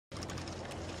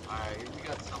Alright, we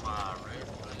got some rare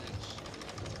footage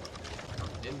from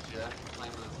Ninja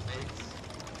playing with his mates.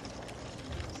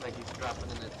 Looks like he's dropping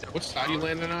in a different. What side are you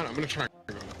landing on? I'm gonna try.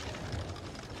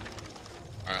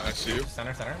 Alright, I see you.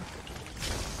 Center.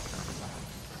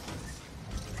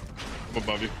 I'm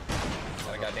above you.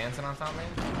 Got a guy dancing on top, man.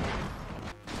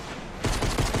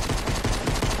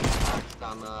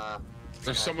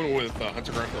 There's someone with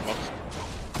Hunter Grappler above us.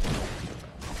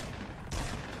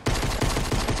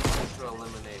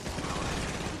 Eliminate.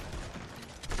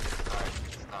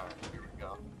 Start. Here we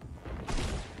go.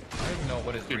 I don't even know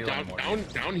what is real anymore.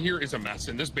 Down here is a mess,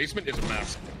 and this basement is a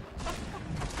mess.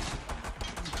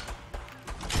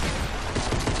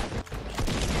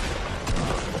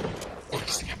 What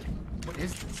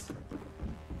is this?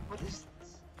 What is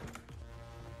this?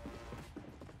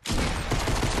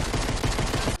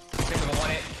 Hit him, I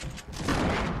want it.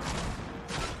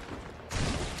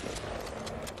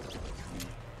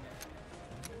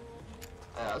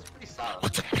 That was pretty solid.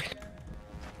 What the heck?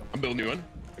 I'm building a new one.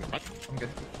 I'm good.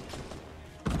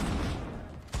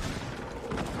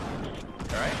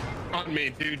 Alright. On me,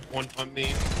 dude. One on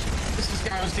me. This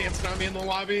guy was dancing on me in the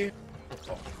lobby.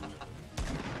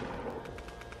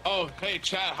 Oh, hey,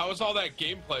 chat. How was all that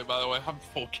gameplay, by the way? I'm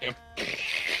full camp.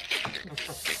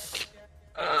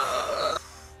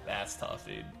 That's tough,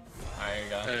 dude. Alright, here you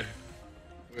go. Hey,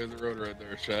 we're in the road right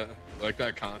there, chat. Like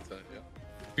that content, yeah.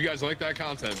 If you guys like that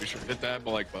content, be sure to hit that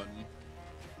like button.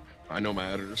 I know my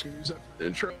editor's gonna use that for the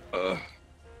intro.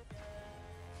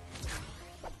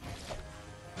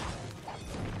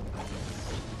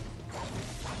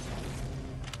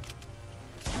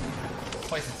 This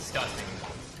place is disgusting.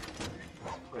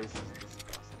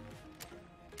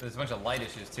 There's a bunch of light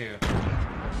issues too.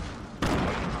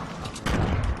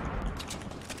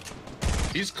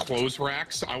 These clothes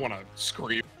racks, I wanna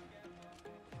scream.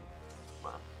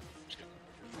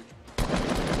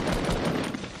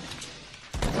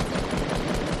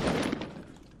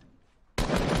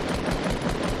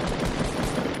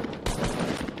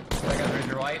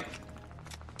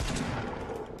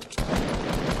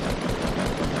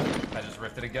 I just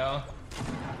rifted a go.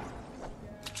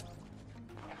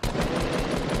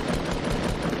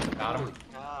 Got him.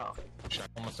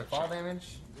 Almost took fall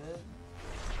damage.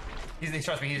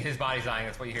 Trust me, his body's dying.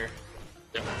 That's what you hear.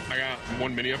 Yeah, I got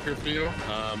one mini up here for you.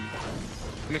 I'm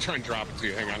gonna try and drop it to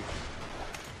you. Hang on.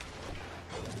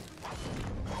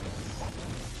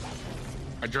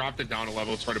 I dropped it down a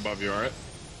level. It's right above you. All right.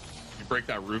 You break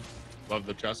that roof above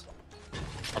the chest.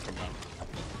 I'll come down.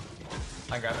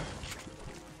 I got it.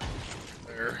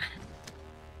 There.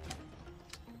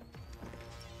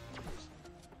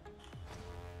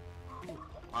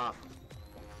 Wow.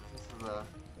 This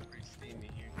is pretty steamy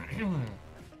here.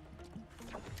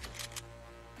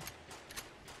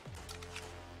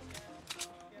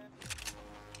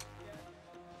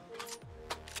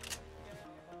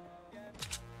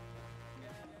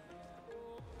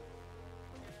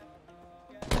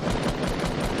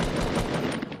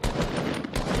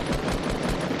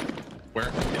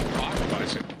 Where?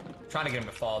 Trying to get him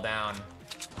to fall down. You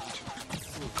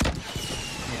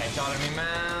headshot at me,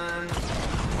 man.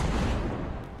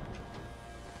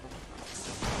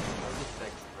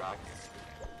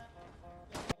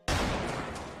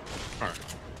 Alright.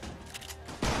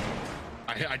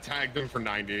 I tagged him for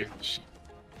 90.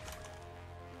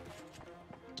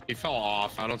 He fell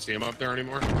off. I don't see him up there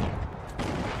anymore.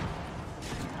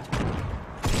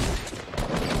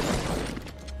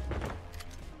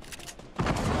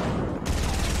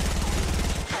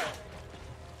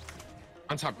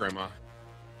 On top, Grandma.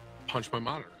 Punch my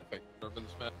monitor. I think. Urban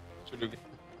Smith.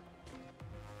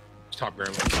 Top,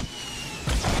 Grandma.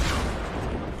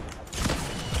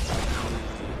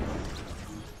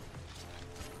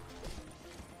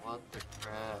 What the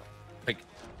crap? Like,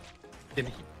 did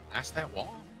he blast that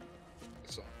wall?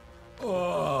 So,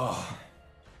 Oh.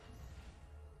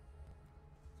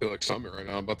 I feel like something right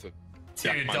now. I'm about to.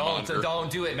 Dude,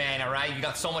 don't do it, man. All right, you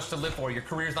got so much to live for. Your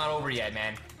career's not over yet,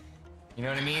 man. You know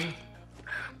what I mean?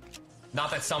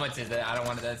 Not that Summits is that. I don't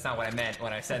want to. That's not what I meant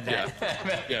when I said that.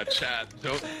 Yeah, yeah, chat.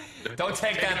 Don't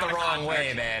take that the wrong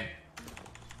way, man.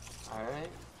 All right.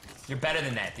 You're better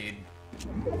than that, dude.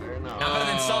 Fair enough. Not better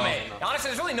than Summit. Honestly,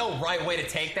 there's really no right way to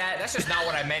take that. That's just not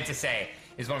what I meant to say.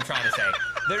 Is what I'm trying to say.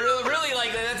 They're really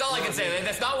like that's all I can say.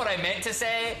 That's not what I meant to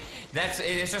say.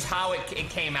 It's just how it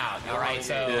came out. All right,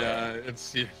 so yeah,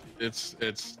 it's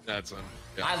that's yeah.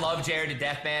 I love Jared to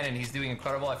death, man, and he's doing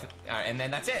incredible. And then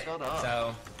that's it.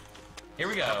 So here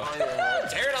we go.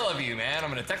 Jared, I love you, man. I'm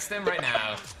gonna text him right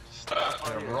now.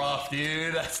 Rough,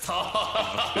 dude. That's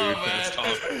tough, dude, man. that's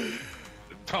tough.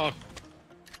 Tough.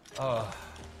 Oh.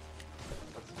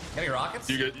 Got any rockets?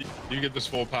 You get this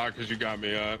full pack because you got me.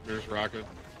 Here's rocket.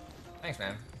 Thanks,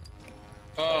 man.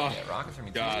 Oh, Yeah, rockets for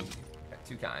me God. too. Got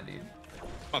two kind, dude. I'm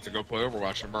about to go play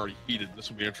Overwatch. I'm already heated. This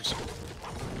will be interesting.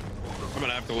 I'm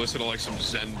gonna have to listen to like some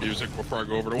Zen music before I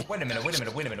go over to. Wait a minute.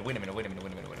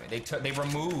 They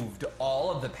removed all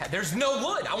of the. There's no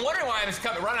wood. I'm wondering why I was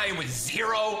running out here with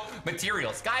 0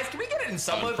 materials. Guys, can we get it in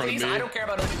some wood, please? I don't care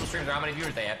about other people's streams or how many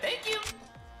viewers they have. Thank you.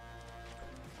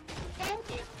 Thank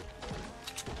you.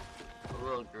 A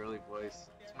little girly voice.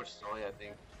 Too much soy, I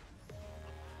think.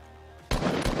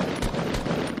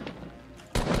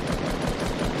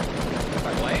 If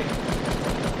I play.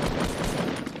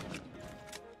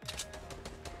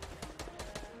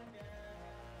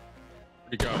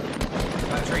 Where'd he go?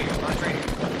 On a tree. On a tree.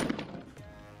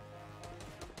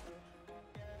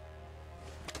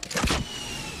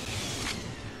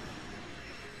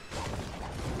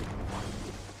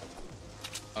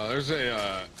 There's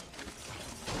a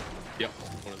yep,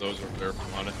 one of those over there. If you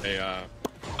want it, a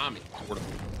Tommy. Sort of.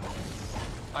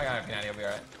 I got it, I'll be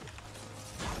alright.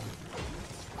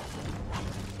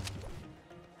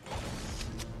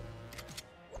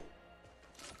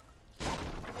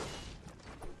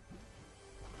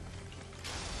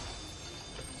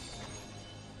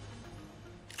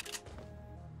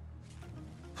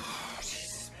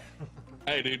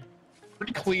 Hey, dude.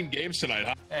 Pretty clean games tonight,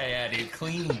 huh? Hey, yeah, dude.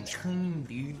 Clean,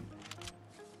 dude.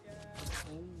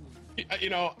 You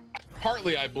know,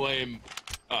 partly I blame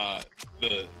the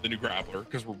new Grappler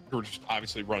because we're just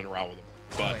obviously running around with him.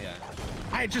 But Oh, yeah.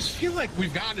 I just feel like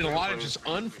we've gotten in a lot of just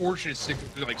unfortunate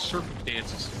like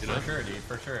circumstances, you know? For sure, dude.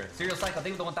 For sure. Serial Cycle, I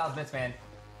think with the 1,000 bits, man.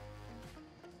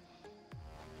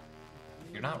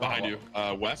 You're not wrong. Behind you,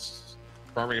 west,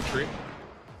 farming a tree.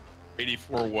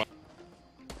 84 what?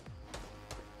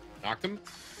 Knocked him.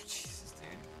 Jesus,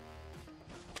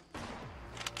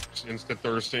 dude. Instant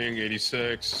thirsting,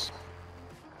 86.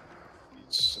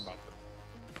 He's about to...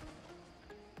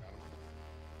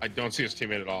 I don't see his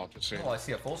teammate at all. Just saying. Oh, I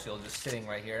see a full shield just sitting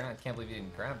right here. I can't believe you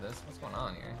didn't grab this. What's going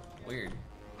on here? Weird.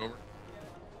 Over.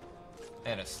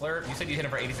 And a slurp. You said you hit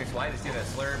him for 86 white. This dude had a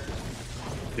slurp.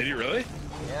 Did he really?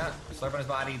 Yeah. Slurp on his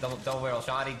body. Double barrel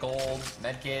shotty. Gold.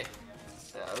 Medkit.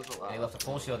 Yeah, that was a lot. And he left a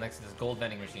full shield next to this gold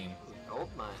vending machine. Gold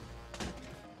mine.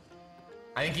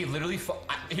 I think he literally.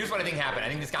 Here's what I think happened. I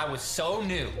think this guy was so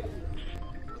new.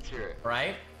 Let's hear it.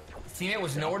 Right? His teammate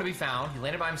was nowhere to be found. He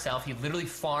landed by himself. He literally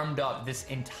farmed up this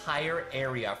entire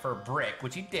area for brick,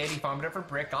 which he did. He farmed it up for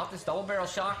brick, got this double barrel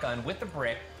shotgun with the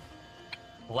brick,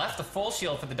 left the full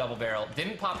shield for the double barrel,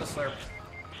 didn't pop the slurp.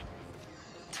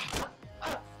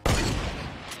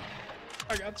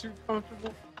 I got too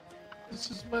comfortable.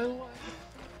 This is my life.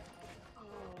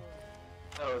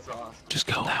 That was awesome. Just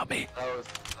go without me. That was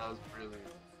brilliant.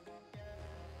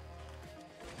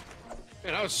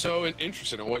 Man, I was so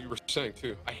interested in what you were saying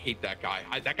too. I hate that guy.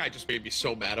 That guy just made me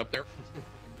so mad up there.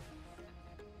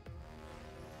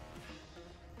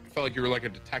 I felt like you were like a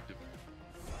detective.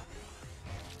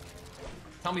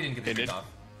 Tell me you didn't get the trick off.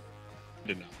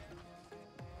 Did not.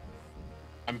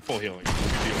 I'm full healing. Deal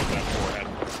with that forehead.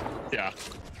 Yeah.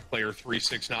 Player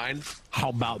 369. How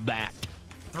about that?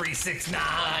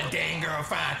 369, dang girl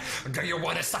fine. Do you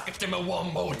want to suck it to me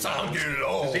one more time? Get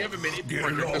low. Does he have a mini? Get low,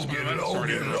 get low,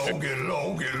 get low, get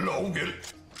low, get low, get low.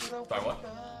 Sorry, what?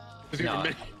 Does he have a No,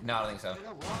 mini? no, I don't think so. Alright,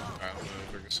 I'm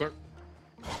gonna drink a slurp.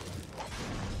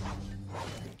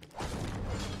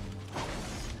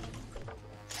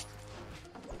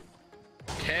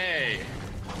 Okay.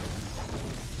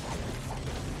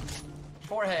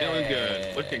 Forehead. Feeling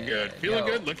good. Looking good. Feeling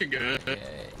good. Looking good.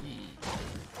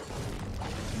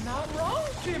 Not wrong,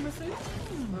 Timothy.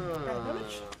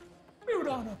 Build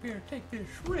on up here, take this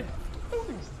shrimp.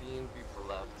 16 people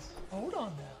left. Hold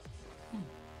on now.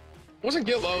 Wasn't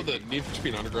Get Low the Need for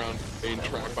Speed Underground main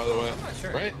track, by the way? I'm not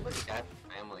sure. Right? Look at that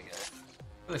family guy.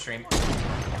 For the stream.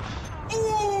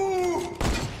 Ooh!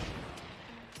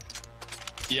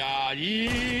 Yeah.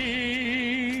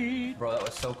 Yee. Bro, that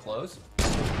was so close.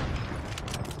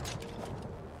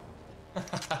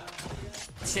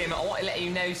 Tim, I want to let you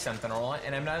know something, alright?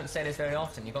 And I don't say this very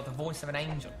often. You've got the voice of an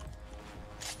angel.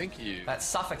 Thank you. That's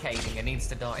suffocating and needs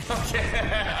to die.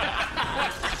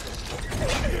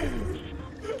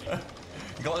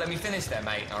 You gotta let me finish there,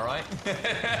 mate, alright?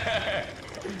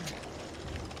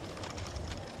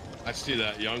 I see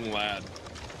that young lad.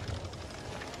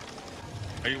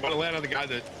 You want to land on the guy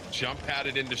that jump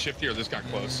padded into Shifty, or this got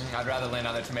close? I'd rather land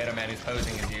on the tomato man who's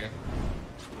posing as you.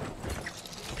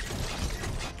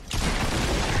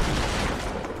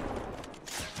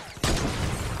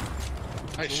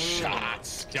 Nice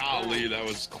shots. Golly, that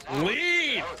was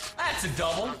clean. That's a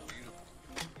double. That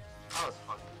was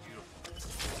fucking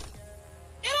beautiful.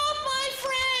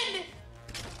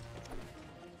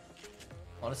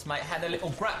 Well, this mate had a little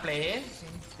grappler here.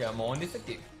 Don't mind if I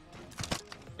do.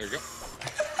 There you go.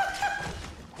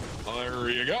 There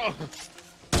you go.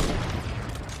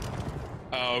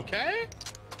 Okay.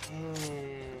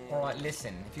 Alright,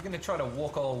 listen. If you're gonna try to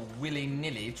walk all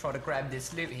willy-nilly, try to grab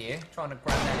this loot here, trying to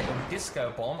grab that little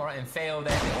disco bomb, alright, and fail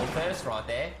that little thirst right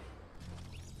there.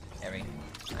 There we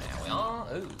are.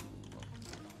 Ooh.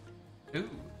 Ooh.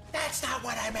 That's not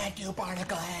what I meant, you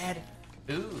barnacle head.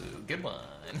 Ooh, good one.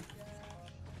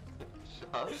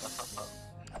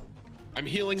 I'm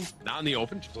healing, not in the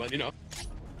open, just letting you know.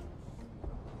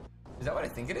 Is that what I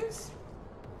think it is?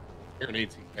 You're an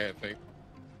 18K, I think.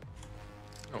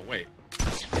 Oh, wait.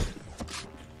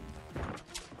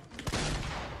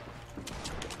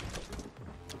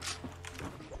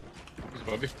 He's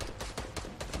above you.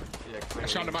 Yeah, I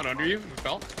shot him out under you. He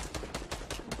fell.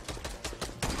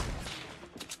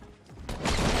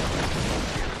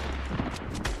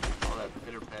 All that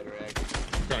pitter patter act.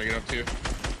 Trying to get up to you.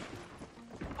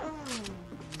 Oh,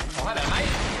 hello,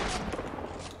 mate.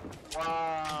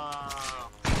 Wow.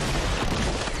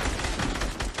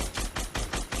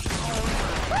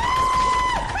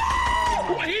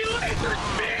 He lasered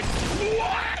me!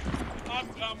 What?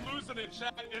 I'm losing it,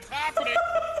 chat. It's happening.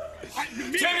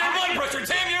 Tim, your blood pressure!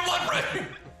 Tim, your blood pressure!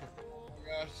 Oh my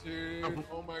gosh, dude.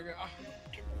 Oh my god.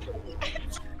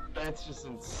 That's just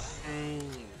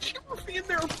insane. You were in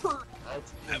there for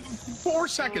That's 4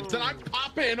 seconds, and I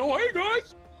pop in. Oh, hey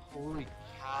guys! holy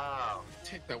cow.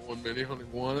 Take that 1 minute, honey.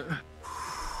 Want it?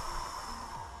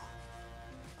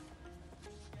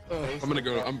 I'm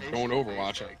going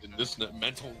Overwatch in this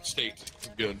mental state. It's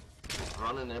good.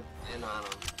 Running in on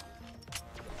him.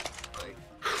 Like,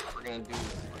 we're gonna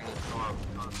throw our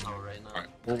power right now. All right,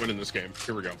 we're winning this game.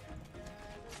 Here we go.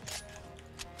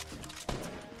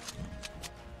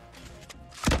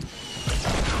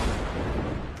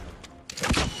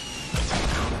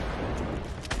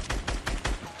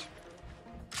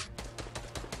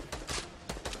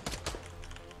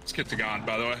 Let's get to God,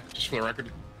 by the way, just for the record.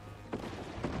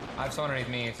 I have someone underneath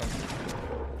me.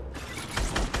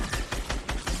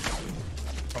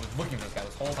 I was looking for this guy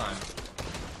this whole time.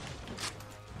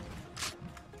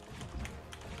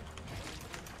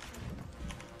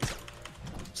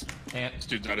 Can't. These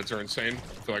dude's edits are insane. I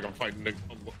feel like I'm fighting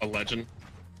a legend.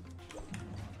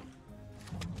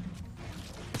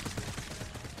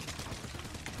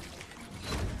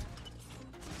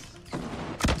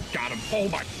 Got him. Oh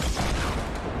my.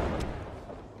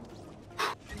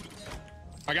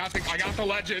 I got the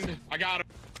legend. I got him.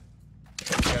 You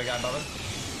got a guy above us?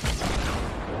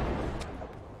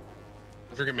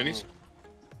 Drinking minis.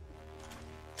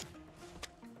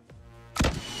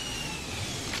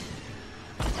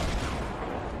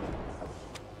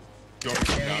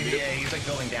 Yeah, he's like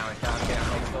going down. Down,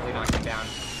 like slowly knocking down.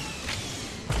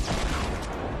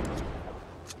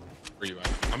 Where you at?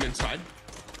 I'm inside.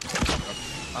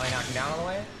 Are they knocking down all the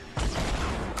way?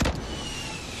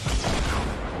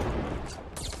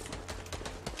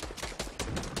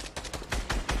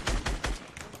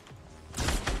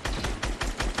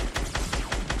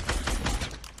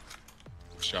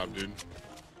 Good job, dude.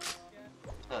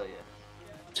 Hell yeah.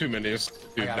 2 minis.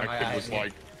 Dude, that kid was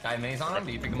like... Got minis on him?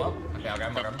 Do you pick him up? Okay, I'll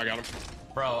grab him. I got him.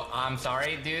 Bro, I'm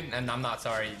sorry, dude, and I'm not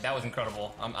sorry. That was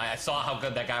incredible. I saw how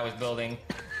good that guy was building,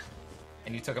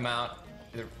 and you took him out.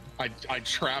 I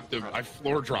trapped him. I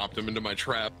floor dropped him into my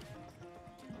trap.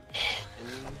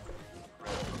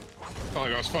 Felt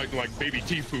like I was fighting like baby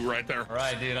Tifu right there. All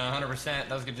right, dude, 100%. That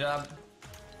was a good job.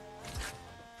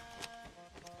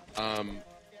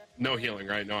 No healing,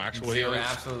 right? No actual Zero, healing.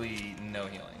 absolutely no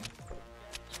healing.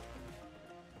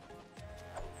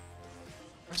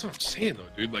 That's what I'm saying, though,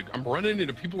 dude. Like, I'm running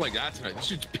into people like that tonight. This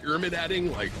dude's pyramid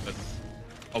adding like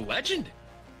a legend.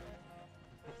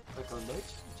 Like a legend.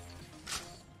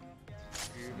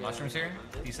 Mushrooms here,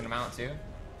 decent amount too.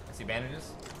 I see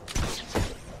bandages.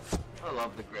 I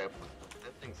love the grappler.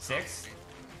 That thing's 6.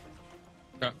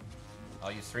 Yeah.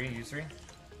 I'll use 3. Use 3.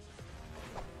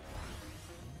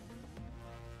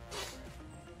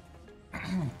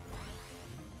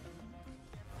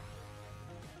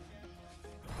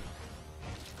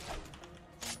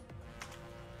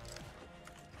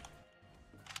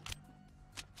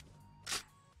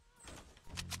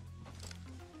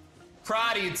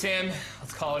 Proud of you, Tim.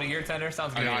 Let's call it a year, Tender.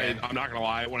 Sounds good. I'm not gonna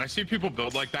lie. When I see people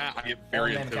build like that, I get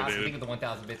very intimidated. The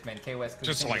 1,000 bits, man. K-West.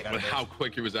 Just like with how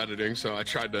quick he was editing, so I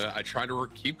tried to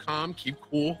keep calm, keep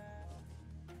cool.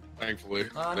 Thankfully.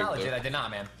 Not legit. I did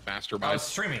not, man. Master I was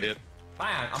streaming it.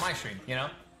 Fine, on my stream, you know.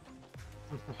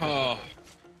 Oh,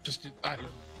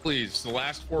 please, the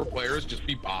last 4 players just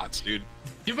be bots, dude.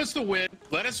 Give us the win.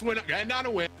 Let us win. Not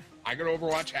a win. I got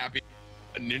Overwatch happy.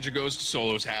 Ninja goes to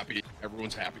solos happy.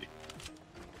 Everyone's happy.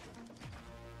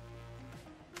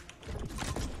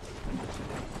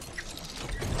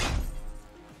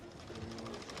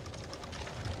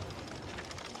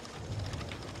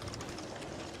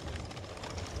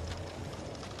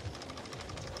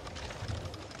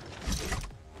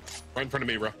 Right in front of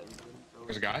me, bro.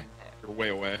 There's a guy. You're way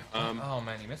away. Oh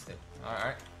man, you missed it. All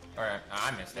right.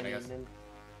 I missed it, I guess.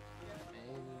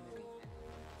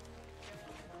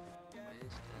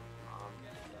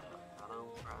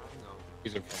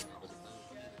 He's in front of me.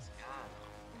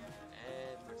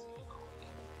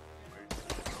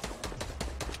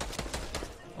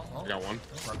 I got one.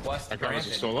 Request That guy was a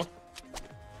granted. solo.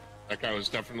 That guy was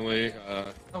definitely.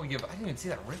 Oh, yeah, but I didn't even see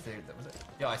that rift there. Was it?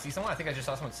 Yo, I see someone. I think I just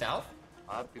saw someone south.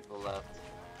 A lot of people left.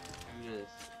 That is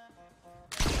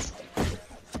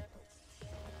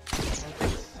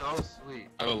so sweet.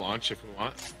 I will launch if you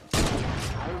want.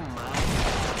 Oh my.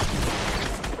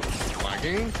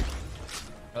 Lagging.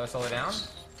 Another solo down.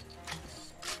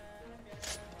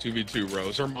 2v2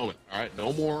 Rose or moment. All right,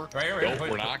 no more. Right here, Nope,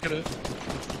 we're not gonna.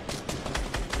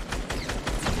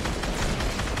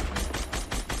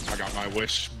 I got my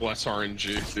wish. Bless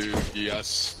RNG, dude.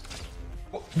 Yes.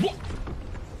 What? Whoa.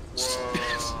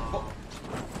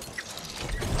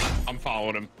 I'm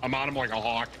following him. I'm on him like a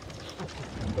hawk.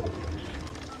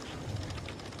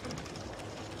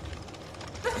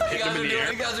 You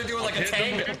guys are doing like a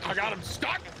tank. I got him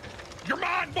stuck. You're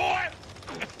mine, boy.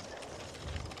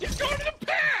 He's going to the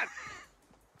pad.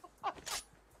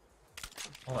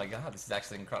 Oh my god, this is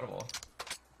actually incredible.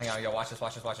 Hang on, yo, watch this.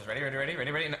 Ready?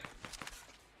 No.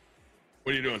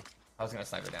 What are you doing? I was gonna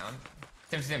sniper down.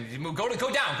 Tim, move. Go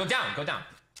down.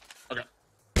 Okay.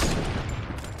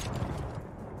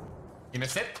 You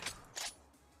missed it?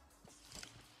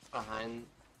 Behind.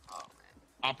 Oh man.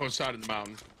 Opposite side of the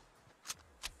mountain.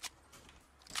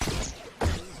 He's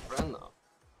a friend though.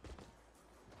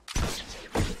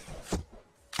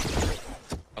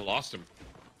 I lost him.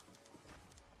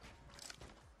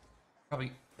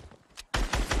 Probably.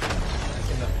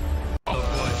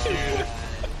 Oh, dude.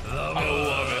 I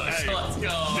love it. Hey, Let's go,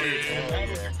 dude. That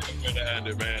was a good way to end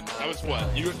it, man. That was what?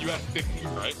 You had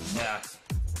 15, right? Yeah.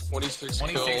 26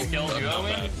 kills. You know what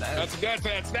I mean? That's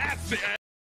it.